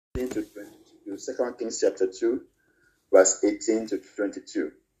2 Kings chapter 2, verse 18 to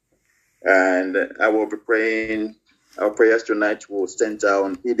 22. And I will be praying, our prayers tonight will center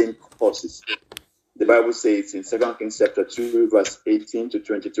on hidden causes. The Bible says in 2 Kings chapter 2, verse 18 to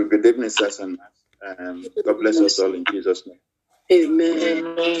 22. Good evening, sirs and God bless us all in Jesus' name.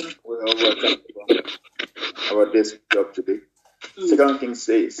 Amen. We are welcome to our day's job today. 2 Kings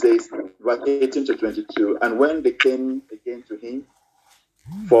says, verse 18 to 22, and when they came again to him,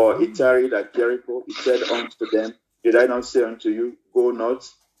 for he tarried at Jericho, he said unto them, did I not say unto you, go not?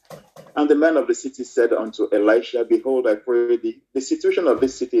 And the men of the city said unto Elisha, behold, I pray thee, the situation of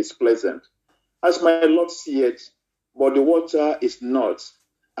this city is pleasant, as my Lord seeth, but the water is not,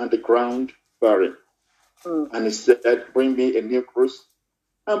 and the ground barren. And he said, bring me a new cruse,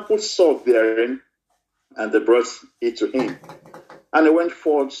 and put salt therein. And they brought it to him. And he went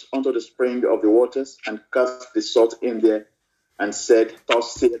forth unto the spring of the waters, and cast the salt in there, and said,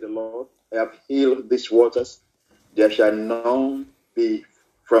 thus saith the Lord, I have healed these waters. There shall none be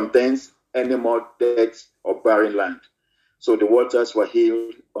from thence any more death or barren land. So the waters were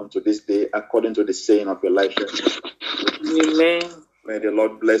healed unto this day, according to the saying of Elisha. Amen. May the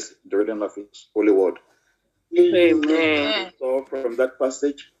Lord bless the reading of his holy word. Amen. So from that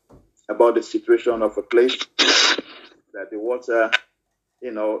passage about the situation of a place, that the water,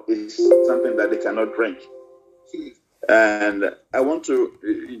 is something that they cannot drink. And I want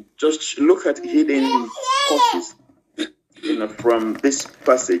to just look at hidden causes, from this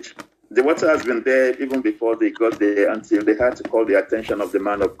passage. The water has been there even before they got there, until they had to call the attention of the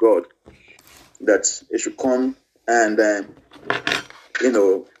man of God that it should come and, may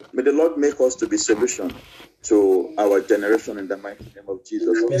the Lord make us to be solution to our generation in the mighty name of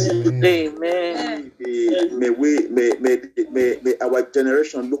Jesus. Amen. May our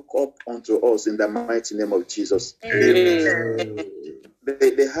generation look up unto us in the mighty name of Jesus. Amen.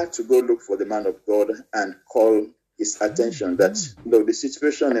 They had to go look for the man of God and call his attention that the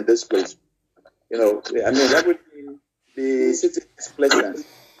situation in this place, everything, the city is pleasant,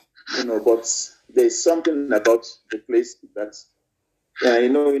 but there's something about the place that,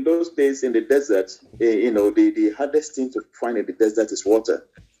 in those days in the desert, the hardest thing to find in the desert is water.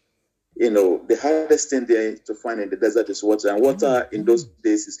 The hardest thing there to find in the desert is water, and water in those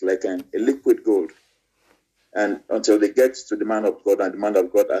days is like a liquid gold. And until they get to the man of God, and the man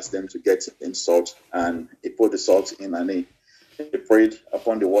of God asked them to get in salt, and he put the salt in, and he prayed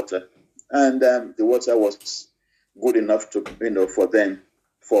upon the water, and the water was good enough to for them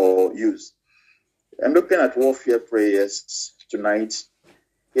for use. I'm looking at warfare prayers tonight,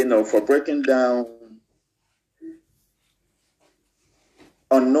 for breaking down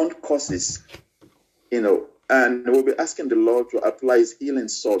unknown causes, and we'll be asking the Lord to apply his healing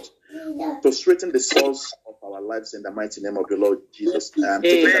salt to straighten the source of our lives in the mighty name of the Lord Jesus.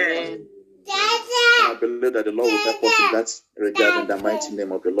 Amen. I believe that the Lord will help us in that regard in the mighty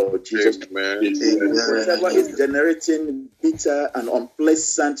name of the Lord Jesus. Whatever is generating bitter and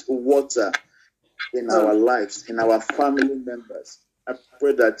unpleasant water in our lives, in our family members, I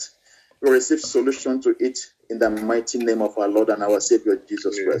pray that we receive solution to it in the mighty name of our Lord and our Savior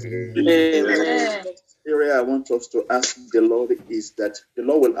Jesus Christ. Amen. The area I want us to ask the Lord is that the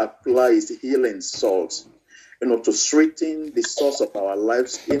Lord will apply his healing salt, to straighten the source of our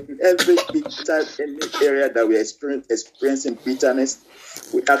lives in every bitter, any area that we are experiencing bitterness.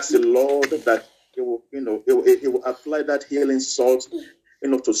 We ask the Lord that he will apply that healing salt,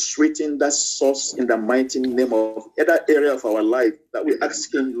 to straighten that source in the mighty name of that area of our life, that we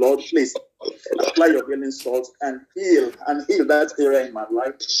ask him, Lord, please apply your healing salt and heal that area in my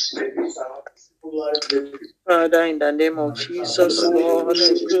life. Father, in the name of Jesus, Lord,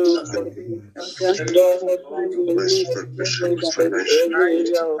 I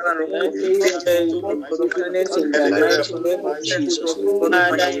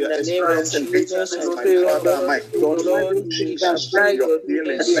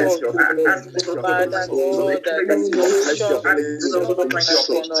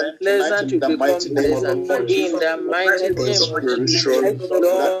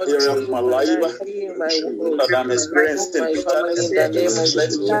Lord, I'm experiencing bitterness in the name of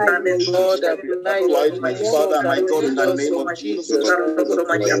Jesus. Lord, my Father, my God, in the name of Jesus. Father,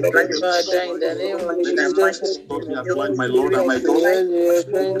 in the name of Jesus, my Lord and my God. In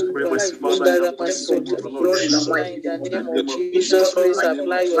the name of Jesus, please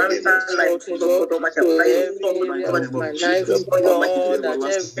apply your salt, Lord, to every area of my life, Lord, that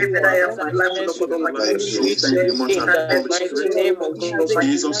every darkness will be removed in the mighty name of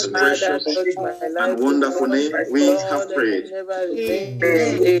Jesus. Father, touch my life, wonderful name, we have prayed.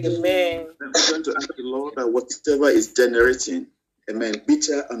 Amen. I'm going to ask the Lord that whatever is generating amen,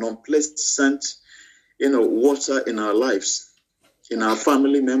 bitter and unpleasant, water in our lives, in our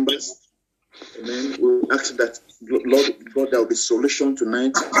family members. Amen. We ask that, Lord God, there will be solution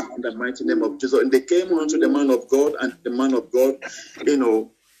tonight in the mighty name of Jesus. And they came unto the man of God, and the man of God,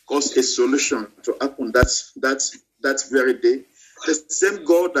 caused a solution to happen that very day. The same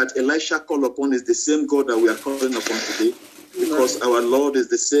God that Elisha called upon is the same God that we are calling upon today. Because our Lord is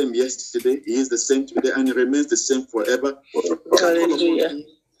the same yesterday, He is the same today, and He remains the same forever. Hallelujah.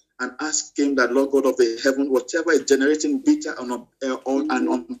 And ask Him that, Lord God of the heaven, whatever is generating bitter and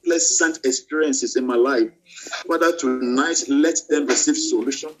unpleasant experiences in my life, Father, tonight let them receive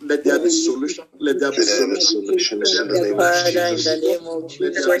solution. Let there be solution. Let there be solution. Father, in the name of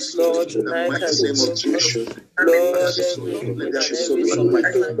Jesus, Lord, tonight I pray, Lord, every solution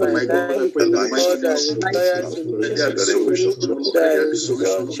in my life, Lord, that requires solution,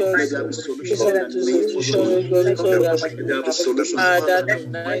 Father,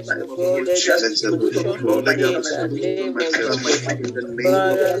 tonight, God, let there be solution in the name of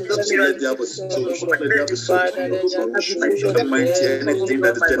Jesus. Father, let there be solution in anything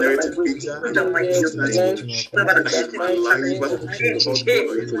that is generating bitter in the mighty name of Jesus.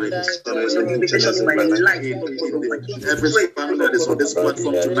 Every family that is on this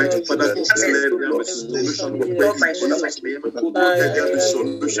platform tonight, Father, let there be solution. We pray in Jesus' name. Let there be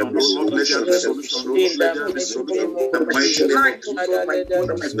solution, Lord. Let there be solution, Lord. Let there be solution. The mighty name of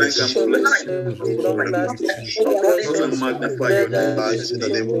Jesus. And magnify your name in the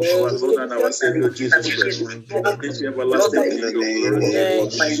name of our Lord and our Savior Jesus Christ. In the everlasting kingdom,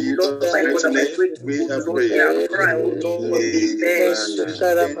 we have prayed.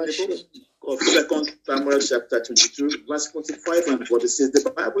 Of 2 Samuel chapter 22, verse 45 and 46, the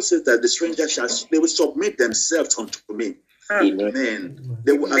Bible says that the strangers they will submit themselves unto me. Amen.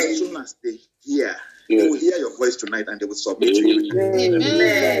 They will, as soon as they hear, they will hear your voice tonight, and they will submit to you.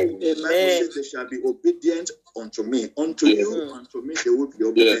 Amen. The Bible says they shall be obedient unto me. Unto you, unto me, they will be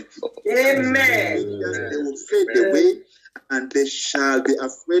obedient. Amen. They will fade away, and they shall be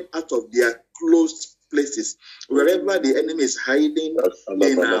afraid out of their closed places. Wherever the enemy is hiding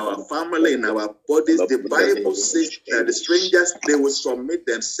in our family, in our bodies, the Bible says that the strangers, they will submit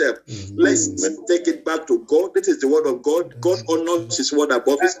themselves. Let's take it back to God. This is the word of God. God honors His word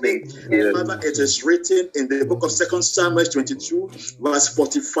above His name. Father, it is written in the book of 2 Samuel 22, verse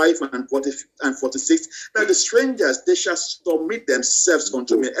 45 and 46, that the strangers, they shall submit themselves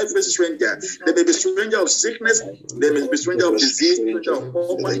unto me. Every stranger, they may be stranger of sickness, they may be stranger of disease, stranger of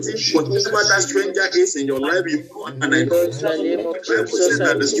poverty, whatever that stranger is in your life, you go and I know. The Bible says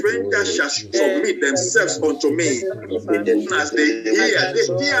that the stranger shall submit themselves unto me. As they hear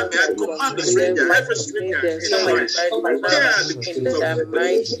me, I command the stranger, every stranger in your life,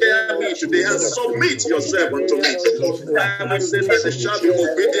 hear me today and submit yourself unto me. The Bible says that they shall be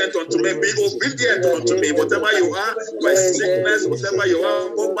obedient unto me. Be obedient unto me. Whatever you are, by sickness, whatever you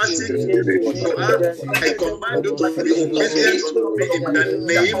are, poverty, I command you to be obedient unto me in the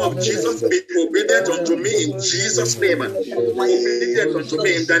name of Jesus. Be obedient unto me in Jesus' name. Obedient unto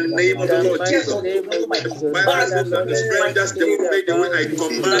me in the name of the Lord Jesus. The Bible says that the strangers, they will fade away. I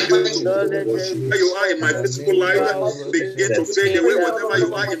command you to, wherever you are in my physical life, begin to fade away. Whatever you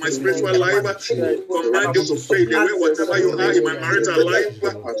are in my spiritual life, I command you to fade away. Whatever you are in my marital life,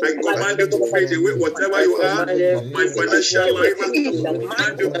 I command you to fade away. Whatever you are in my financial life, I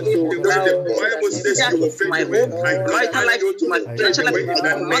command you to fade away. The Bible says you will fade away. I command you to fade away in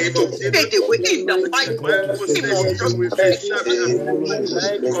the name of Jesus. The Bible says just with a shout,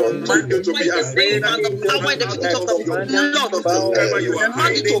 command you to be afraid of the power and the peace of your Lord of wherever you are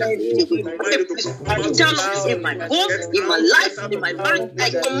hiding. In my home, in my life, in my marriage, I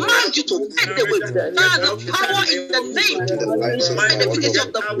command you to take away the power in the name and the peace of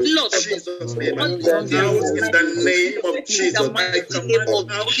the blood of Jesus' name. Out in the name of Jesus.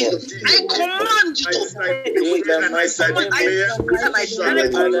 I command you to fade away.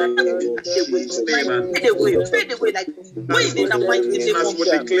 Fade away like wind in the mighty name of Jesus. We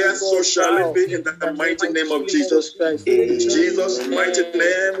declare so shall it be in the mighty name of Jesus. In Jesus' mighty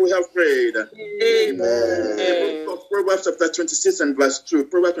name we have prayed. Amen. The book of Proverbs chapter 26 and verse 2.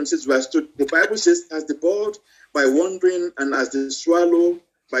 Proverbs 26 verse 2. The Bible says, as the bird by wandering and as the swallow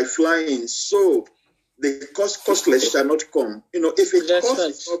by flying, so the costless shall not come. If a cost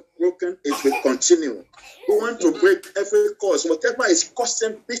is not broken, it will continue. We want to break every cause, whatever is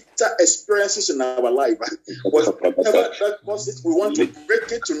causing bitter experiences in our life. Whatever that causes, we want to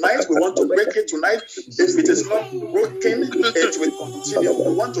break it tonight. We want to break it tonight. If it is not broken, it will continue.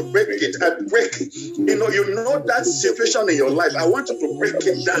 We want to break it and break. You know that situation in your life. I want you to break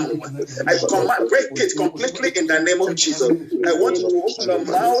it down. I command, break it completely in the name of Jesus. I want you to open your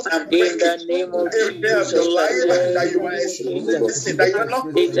mouth and break it. Every day of your life that you are experiencing, that you are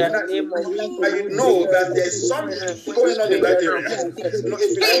not, that you know that there is something going on in that area.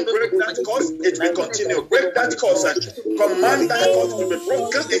 If you don't break that cause, it will continue. Break that cause and command that cause to be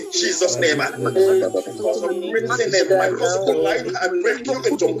broken in Jesus' name. Because of breaking in my physical life, I break you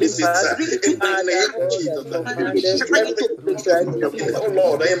into pieces in the name of Jesus. Oh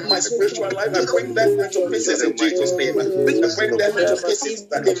Lord, in my spiritual life, I break them into pieces in Jesus' name. I break them into pieces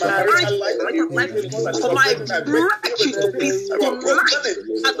that in my marital life, I break you to pieces. You are broken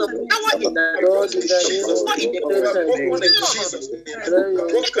at the power in the Lord in Jesus' name. Broken in Jesus' name.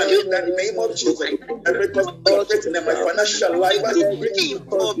 Broken in the name of Jesus. And because of breaking in my financial life, I break you in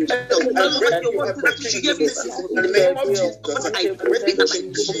the name of Jesus. I break it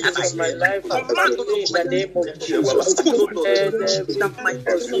in Jesus' my life. Command in the name of Jesus.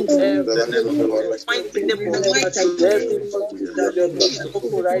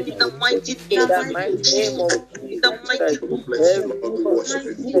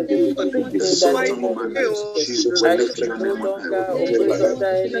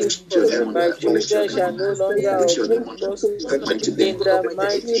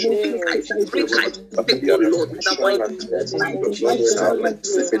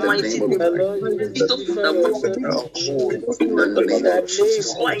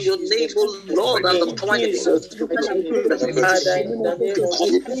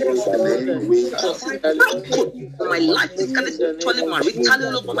 My life is actually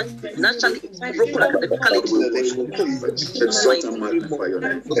maritally over my financially broken academically.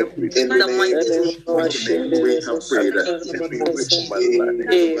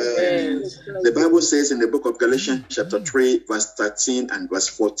 The Bible says in the book of Galatians chapter 3 verse 13 and verse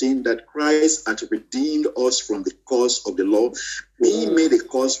 14 that Christ had redeemed us from the curse of the law. He made a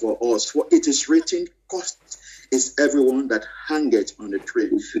curse for us, for it is written, cursed is everyone that hangeth on the tree,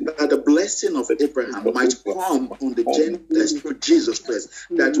 that the blessing of Abraham might come on the Gentiles through Jesus Christ,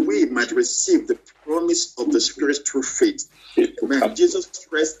 that we might receive the promise of the Spirit through faith. Amen. Jesus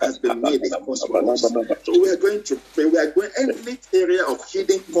Christ has been made a curse for us. So we are going to pray. We are going any area of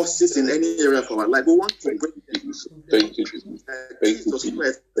hidden causes in any area of our life. We want to break Jesus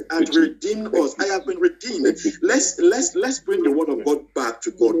Christ has redeemed us. I have been redeemed. Let's bring the word of God back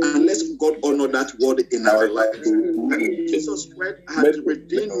to God and let's God honor that word in our life. Jesus Christ has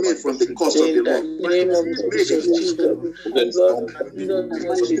redeemed me from the curse of the law.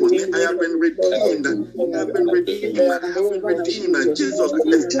 I have been redeemed. I have been redeemed. I have been redeemed. And Jesus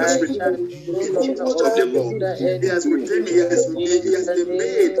Christ has redeemed me from the curse of the law. He has redeemed me. He has been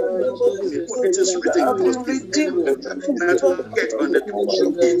made. It is written, that will get on the cross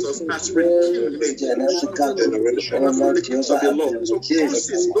of Jesus has redeemed me from the curse of the law. So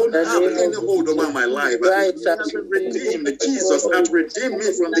curses don't have any hold over my life. I have been redeemed. Jesus has redeemed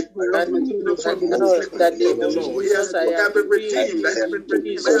me from the curse of the law. Yes, I have been redeemed. I have been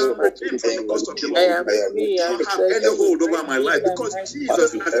redeemed. I have been redeemed from the curse of the law. I don't have any hold over my life because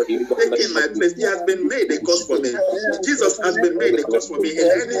Jesus has taken my place. He has been made a cause for me. Jesus has been made a cause for me in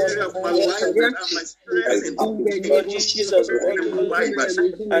any area of my life that I'm experiencing. Jesus in my life.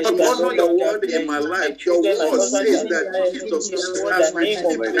 I honor your word in my life. Your word says that Jesus has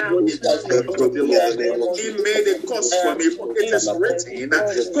redeemed me from the law. He made a cause for me. It is written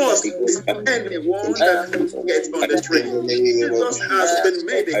that cause is anyone that gets on the tree. Jesus has been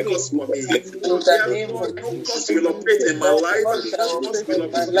made a cause for me. Therefore, no cause will operate in my life. No cause will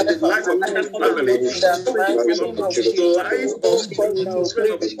operate in the life of my family. No cause will operate in the life of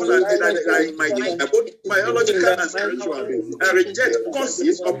people that are in my both biological and spiritual. I reject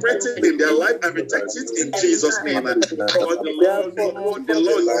causes operating in their life. I reject it in Jesus' name. Because the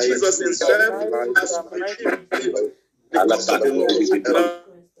Lord Jesus himself has redeemed me. Because of the Lord.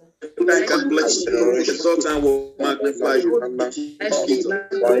 I can bless you. Exalt and will magnify you.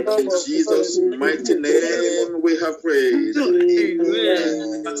 In Jesus' mighty name we have prayed.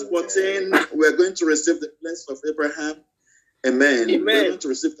 Verse 14, we are going to receive the blessing of Abraham. Amen. We want to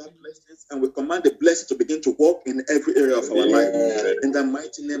receive that blessings, and we command the blessing to begin to walk in every area of our life. In the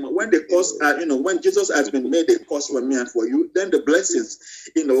mighty name of, when the cause, when Jesus has been made a cause for me and for you, then the blessings,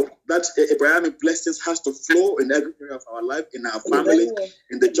 that Abrahamic blessings has to flow in every area of our life, in our family,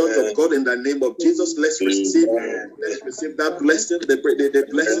 in the church of God. In the name of Jesus, let's receive that blessing. The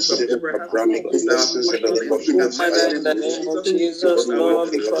blessings of Abraham is our in the name of Jesus, Lord,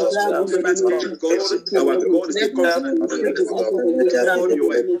 because we are God. Our God is the covenant. Lord,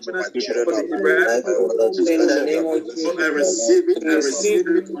 you are a covenant keeper for the Abraham. So I receive it. I receive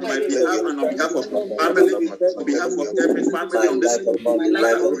it on my behalf and on behalf of my family, on behalf of every family on this life.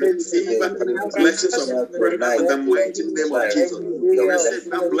 I receive blessings of Abraham in the mighty name of Jesus. Receive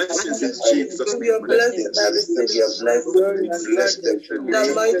that blessings in Jesus' name.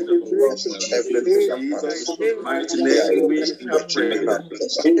 Jesus' mighty name we have prayed.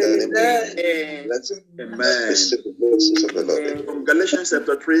 Amen. From Galatians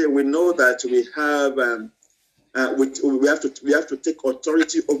chapter 3, we know that we have we have to take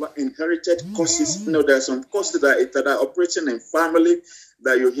authority over inherited causes. There are some causes that are operating in family,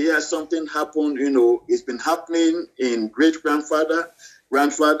 that you hear something happen, it's been happening in great-grandfather,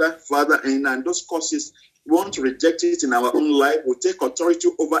 grandfather, father, and those causes, we want to reject it in our own life. We take authority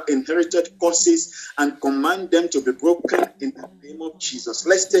over inherited causes and command them to be broken in the name of Jesus.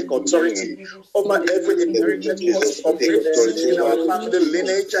 Let's take authority over every inherited cause of in our family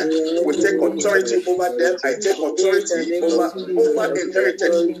lineage. We take authority over them. I take authority over inherited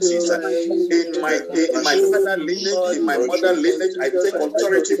causes in my father lineage, in my mother lineage. I take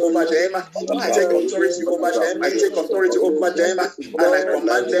authority over them. I take authority over them. I take authority over them, and I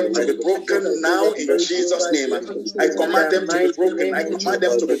command them to be broken now in Jesus' name. I command them to be broken. I command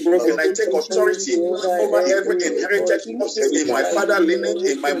them to be broken. I take authority over every inherited causes in my father lineage,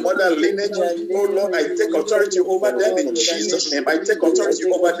 in my mother lineage. Oh Lord, I take authority over them in Jesus' name. I take authority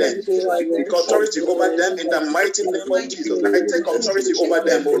over them. I take authority over them in the mighty name of Jesus. I take authority over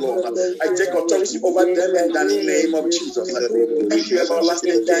them, oh Lord. I take authority over them in the name of Jesus. Thank you,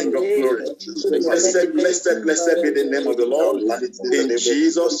 everlasting King of glory. Blessed be the name of the Lord. In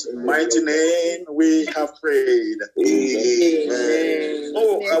Jesus' mighty name we have prayed. Amen.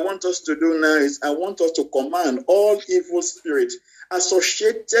 Oh, I want us to do now is I want us to command all evil spirits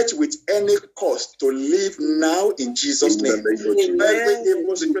associated with any cause to live now in Jesus' name. Every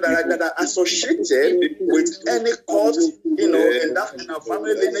evil spirit that are associated with any cause, in our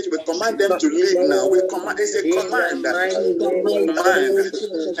family lineage, we command them to live now. We command, it's a command.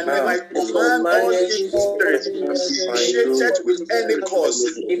 And when I command all evil spirits associated with any cause,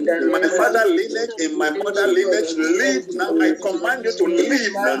 in my father lineage, in my mother lineage, live now. I command you to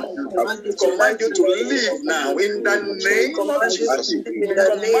live now. I command you to live now in the name of Jesus.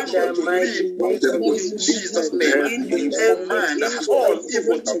 Command you to live in Jesus' name. Command all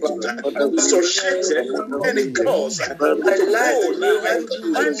evil associated any cause to go now. I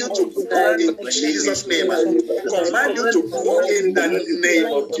command you to go in Jesus' name. Command you to go in the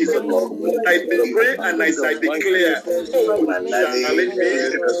name of Jesus. I pray and as I declare, shall it be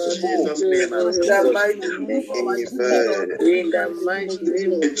in Jesus' name.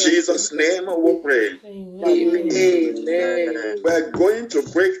 In Jesus' name we pray. Amen. We're going to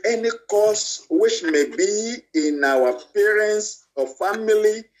break any cause which may be in our parents or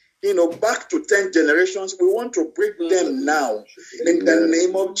family, back to 10 generations. We want to break them now in the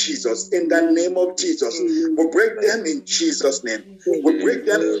name of Jesus. In the name of Jesus. We break them in Jesus' name. We break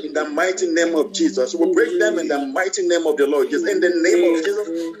them in the mighty name of Jesus. We break them in the mighty name of the Lord. Just in the name of Jesus,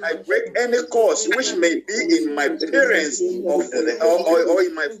 I break any cause which may be in my parents or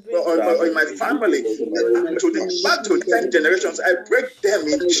in my family back to 10 generations. I break them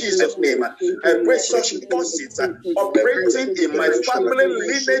in Jesus' name. I break such causes operating in my family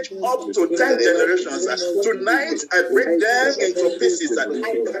lineage up to 10 generations. Tonight, I break them into pieces. I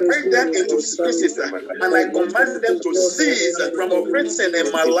break them into pieces, and I command them to cease from operating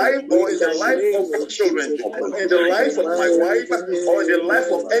in my life or in the life of my children, in the life of my wife, or in the life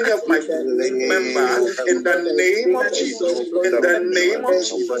of any of my members. In the name of Jesus. In the name of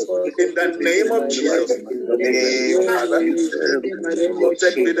Jesus. In the name of Jesus.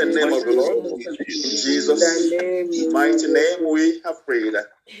 Protect me the name of the Lord. In Jesus' mighty name we have prayed.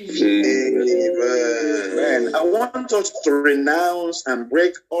 Amen. I want us to renounce and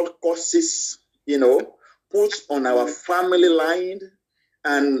break all curses, put on our family line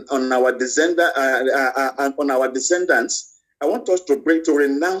and on our descendants. I want us to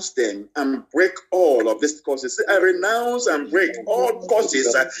renounce them and break all of these curses. I renounce and break all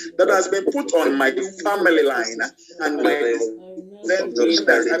curses that has been put on my family line and my them to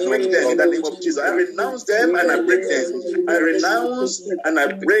that. I break them in the name of Jesus. I renounce them and I break them. I renounce and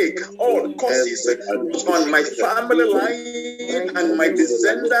I break all curses on my family line and my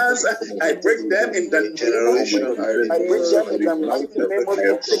descendants. I break them in the generation. I break them in the mighty name of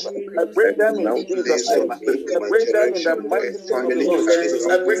Jesus. I break them in Jesus' name. I break them in the mighty name of Jesus.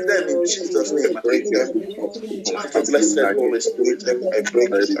 I break them in Jesus' name. Blessed Holy Spirit. I break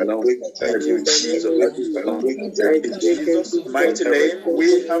them. Thank you, Jesus. In Jesus' mighty name,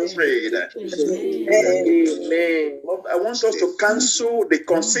 we have prayed. Amen. I want us to cancel the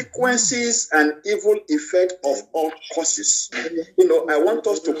consequences and evil effect of all causes. I want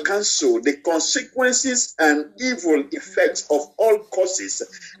us to cancel the consequences and evil effects of all causes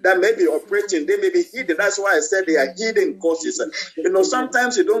that may be operating. They may be hidden. That's why I said they are hidden causes.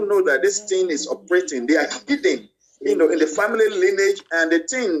 Sometimes you don't know that this thing is operating. They are hidden. In the family lineage, and the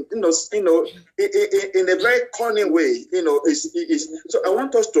thing, in a very cunning way, is so. I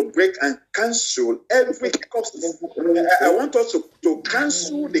want us to break and cancel every cost. I want us to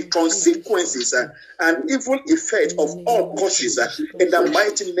cancel the consequences and evil effect of all causes in the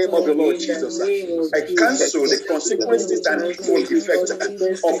mighty name of the Lord Jesus. I cancel the consequences and evil effect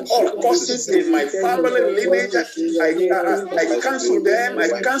of all causes in my family lineage. I cancel them. I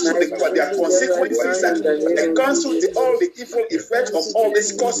cancel their consequences. I cancel all the evil effects of all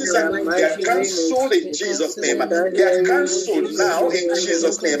these causes, and they are cancelled in Jesus' name. They are cancelled now in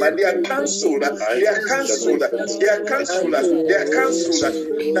Jesus' name. And they are cancelled. They are cancelled. They are cancelled. They are cancelled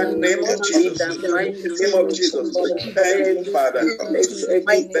in the name of Jesus. In the name of Jesus. Thank you, Father.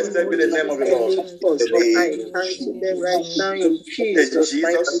 Blessed be the name of the Lord. I cancel them right now in Jesus'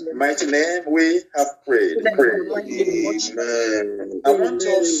 mighty name we have prayed. I want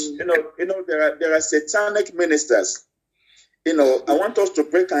us, there are satanic ministers. I want us to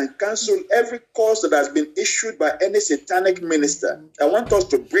break and cancel every curse that has been issued by any satanic minister. I want us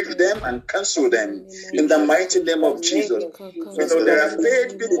to break them and cancel them in the mighty name of Jesus. There are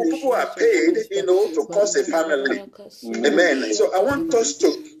paid people who are paid, to cause a family. Amen. So I want us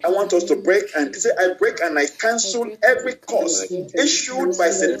to break and say, I break and I cancel every curse issued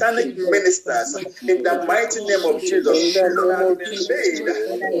by satanic ministers in the mighty name of Jesus.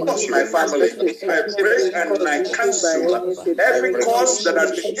 Cause my family. I break and I cancel every cause that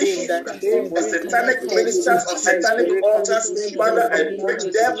has been issued by satanic ministers or satanic altars. Father, I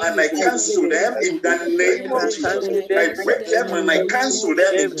break them and I cancel them in the name of Jesus. I break them and I cancel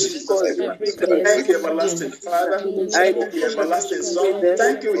them in Jesus' name. Thank you, everlasting Father. Thank you, everlasting Son.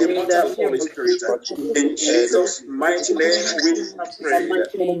 Thank you, immortal Holy Spirit. In Jesus' mighty name we have prayed.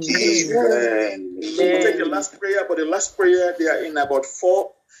 Amen. We'll take the last prayer, but the last prayer, they are in about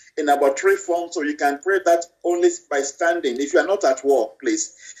 3 forms, so you can pray that only by standing. If you are not at work,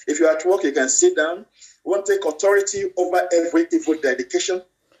 please. If you are at work, you can sit down. We want to take authority over every evil dedication.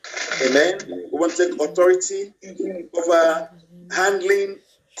 Amen. We want to take authority over handling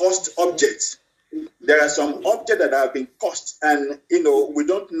cursed objects. There are some objects that have been cursed, and we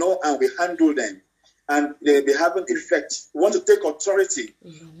don't know, and we handle them, and they having effect. We want to take authority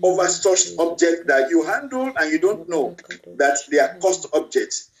over such objects that you handle and you don't know that they are cursed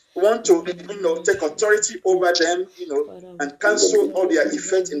objects. We want to, take authority over them, and cancel all their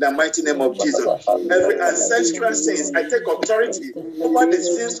effects in the mighty name of Jesus. Every ancestral sins, I take authority over the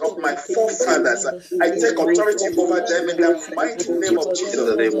sins of my forefathers. I take authority over them in the mighty name of Jesus. In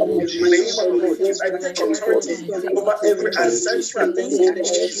the name of the Lord Jesus, I take authority over every ancestral thing in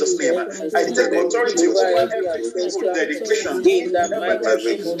Jesus' name. I take authority over every evil dedication.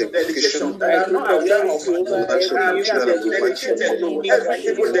 Dedication that I'm not aware of. Dedicated to every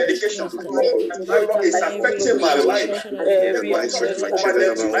evil dedication is affecting my life. Over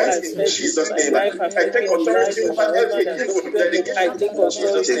them tonight in Jesus' name. I take authority over every evil dedication in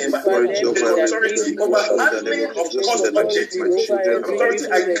Jesus' name. I take authority over handling of cursed objects. Authority,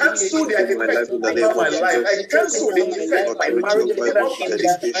 I cancel the effect over my life. I cancel the effect of my marriage that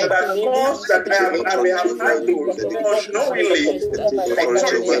cause that I may have handled unknowingly.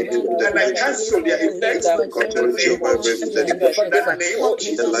 Authority, and I cancel their effects in the name of Jesus. In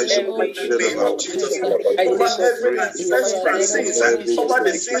the name of Jesus, over every ancestral sins, over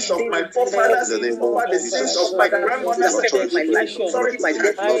the sins of my forefathers, over the sins of my grandmothers, sorry,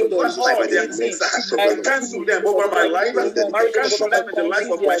 over all their sins, I cancel them over my life. I cancel them in the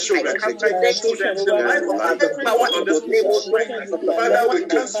life of my children. I cancel them in the life of everyone on this table. Father, we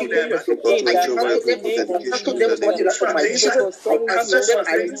cancel them. I cancel them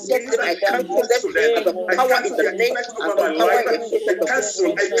I cancel them. I cancel the effect over my life. I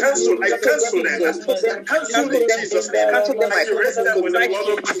cancel I cancel them. I cancel in Jesus' name. I erase them with the blood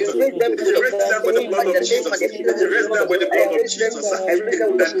of Jesus. Erase them with the blood of Jesus. Erase them with the blood of Jesus.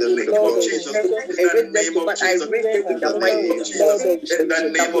 In the name of Jesus. In the name of Jesus. In the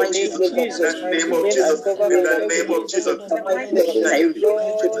name of Jesus. In the name of Jesus. In the name of Jesus. In the name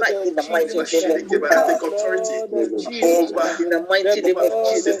of Jesus. I take authority over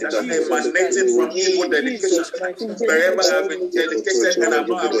emanating from evil dedication. Wherever I've been dedicated and I'm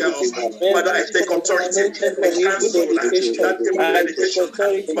not aware of, Father, I take authority. I cancel that evil dedication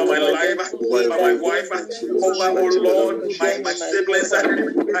over my life, over my wife, over, oh Lord, my siblings.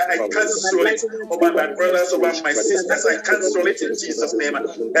 I cancel it over my brothers, over my sisters. I cancel it in Jesus' name.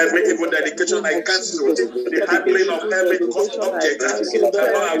 Every evil dedication, I cancel it. The handling of every object I'm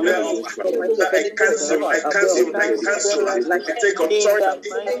not aware of, I cancel. I take authority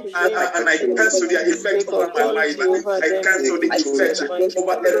and I cancel their effect over my life. I cancel the effect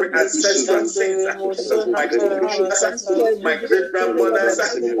over every ancestral sin. My great grandmothers,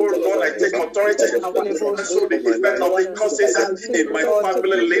 oh Lord, I take authority and cancel the effect of the causes in my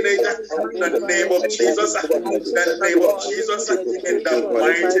family lineage. In the name of Jesus, in the name of Jesus, in the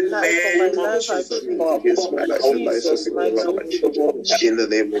mighty name of Jesus. In the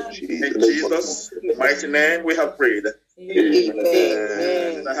name of Jesus. In Jesus' mighty name, we have prayed.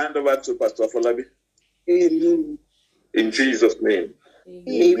 Amen. I hand over to Pastor Afolabi. In Jesus' name.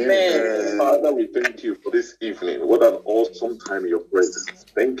 Amen. Father, we thank you for this evening. What an awesome time in your presence.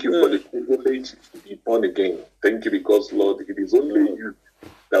 Thank you for the privilege to be born again. Thank you because, Lord, it is only you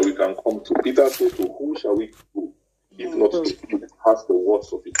that we can come to. Peter said, to whom shall we go if not to you that has the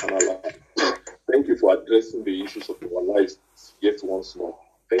words of eternal life? Thank you for addressing the issues of our lives yet once more.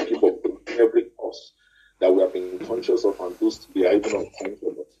 Thank you for every cause that we have been conscious of and those to be even unconscious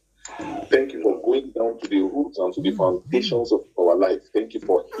of. Thank you for going down to the roots and to the foundations of our life. Thank you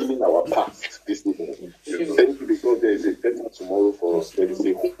for healing our past this evening. Thank you because there is a better tomorrow for us. There is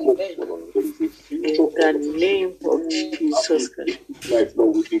a hope for us. There is a future for us. In the name of Jesus Christ. Right,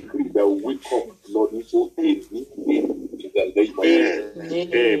 Lord, we decree that we wake up, Lord, into a new day in the name of Jesus.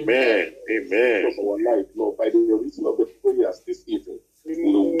 Amen. Amen. Of our life, Lord, by the reason of the prayers this evening, we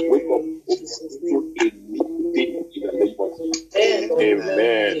will wake up into a new day in the name of Jesus.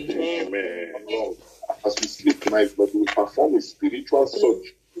 Amen. Amen. Lord, as we sleep tonight, Lord, we will perform a spiritual search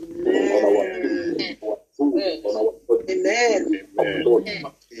on our soul, on our body. Amen. Lord,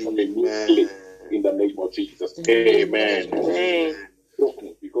 on a new day in the name of Jesus. Amen.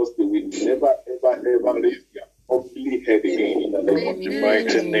 Because they will never, ever raise their ugly head again in the name of The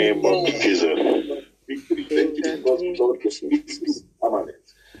mighty name of Jesus. victory. Thank you because Lord, the victory is permanent.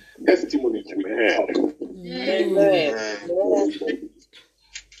 Testimonies will come. Amen.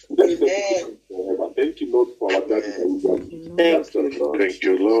 Thank you, Lord, for our daddy. Thank you, Lord. Thank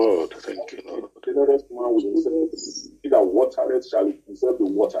you, Lord. Thank you, Lord. The nearest man will say that water shall preserve the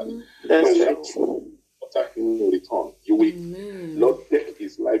water. That's No right. water in return. You will, Lord, deck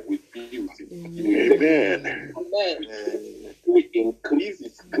his life with beauty. Amen. You will increase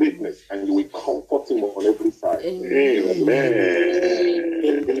his greatness and you will comfort him on every side. Amen.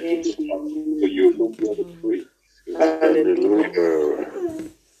 So you alone be the praise. Hallelujah.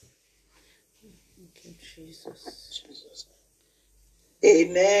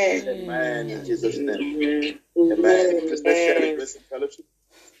 Amen. Amen. In Jesus' name. Amen. Let's share the grace and fellowship.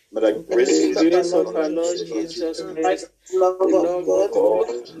 May the grace Of our Lord Jesus Christ, the love of God,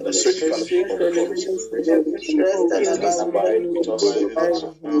 and the sweet fellowship of the Holy Spirit abide with us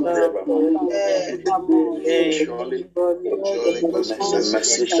forevermore. Surely, goodness and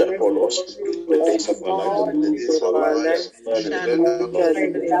mercy shall follow us the days of our lives.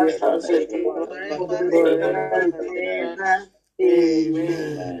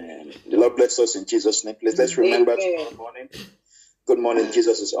 Amen. The Lord bless us in Jesus' name. Please let's remember tomorrow morning. Good morning,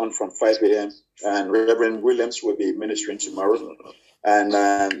 Jesus is on from 5 a.m. and Reverend Williams will be ministering tomorrow. And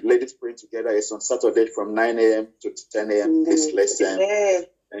Ladies Praying Together is on Saturday from 9 a.m. to 10 a.m. Please let's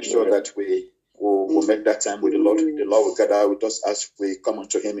ensure that we will make that time with the Lord. The Lord will gather with us as we come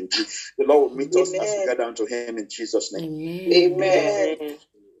unto Him in Jesus. The Lord will meet us as we gather unto Him in Jesus' name. Amen.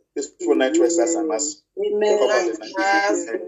 This night rest as I must.